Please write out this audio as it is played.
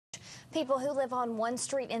People who live on one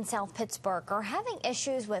street in South Pittsburg are having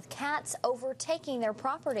issues with cats overtaking their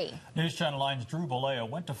property. News Channel 9's Drew Balea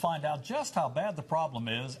went to find out just how bad the problem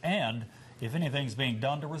is and if anything's being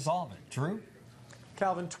done to resolve it. Drew?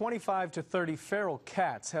 Calvin, 25 to 30 feral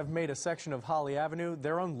cats have made a section of Holly Avenue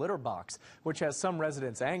their own litter box, which has some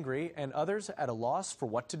residents angry and others at a loss for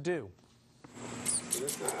what to do. This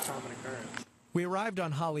is a common occurrence. We arrived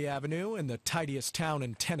on Holly Avenue in the tidiest town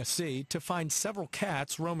in Tennessee to find several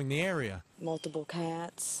cats roaming the area. Multiple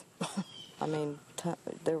cats. I mean,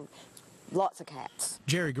 there are lots of cats.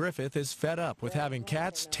 Jerry Griffith is fed up with having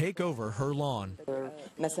cats take over her lawn. They're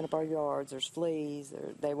messing up our yards. There's fleas.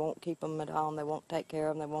 They won't keep them at home. They won't take care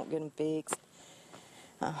of them. They won't get them fixed.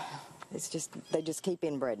 They just keep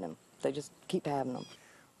inbreeding them. They just keep having them.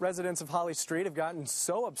 Residents of Holly Street have gotten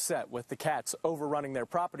so upset with the cats overrunning their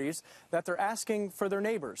properties that they're asking for their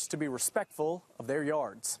neighbors to be respectful of their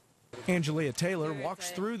yards. Angelia Taylor walks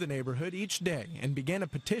through the neighborhood each day and began a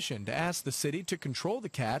petition to ask the city to control the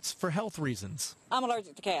cats for health reasons. I'm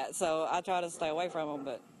allergic to cats, so I try to stay away from them,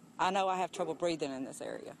 but I know I have trouble breathing in this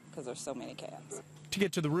area because there's so many cats. To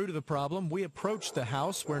get to the root of the problem, we approached the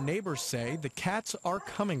house where neighbors say the cats are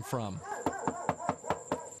coming from.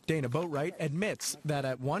 Dana Boatwright admits that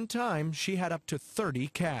at one time she had up to 30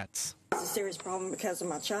 cats. It's a serious problem because of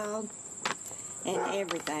my child and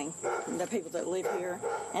everything, the people that live here,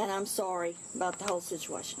 and I'm sorry about the whole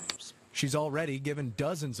situation. She's already given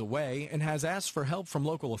dozens away and has asked for help from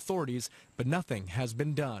local authorities, but nothing has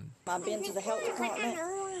been done. I've been to the health department.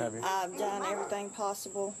 I've done everything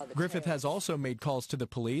possible. Griffith has also made calls to the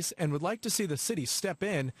police and would like to see the city step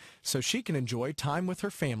in so she can enjoy time with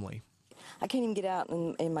her family. I can't even get out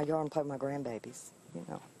in my yard and play with my grandbabies. You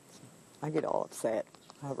know, I get all upset.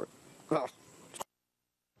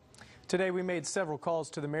 Today we made several calls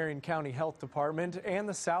to the Marion County Health Department and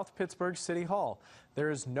the South Pittsburg City Hall. There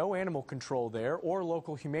is no animal control there or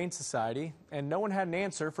local humane society, and no one had an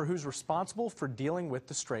answer for who's responsible for dealing with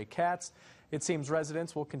the stray cats. It seems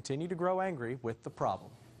residents will continue to grow angry with the problem.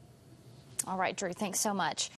 All right, Drew, thanks so much.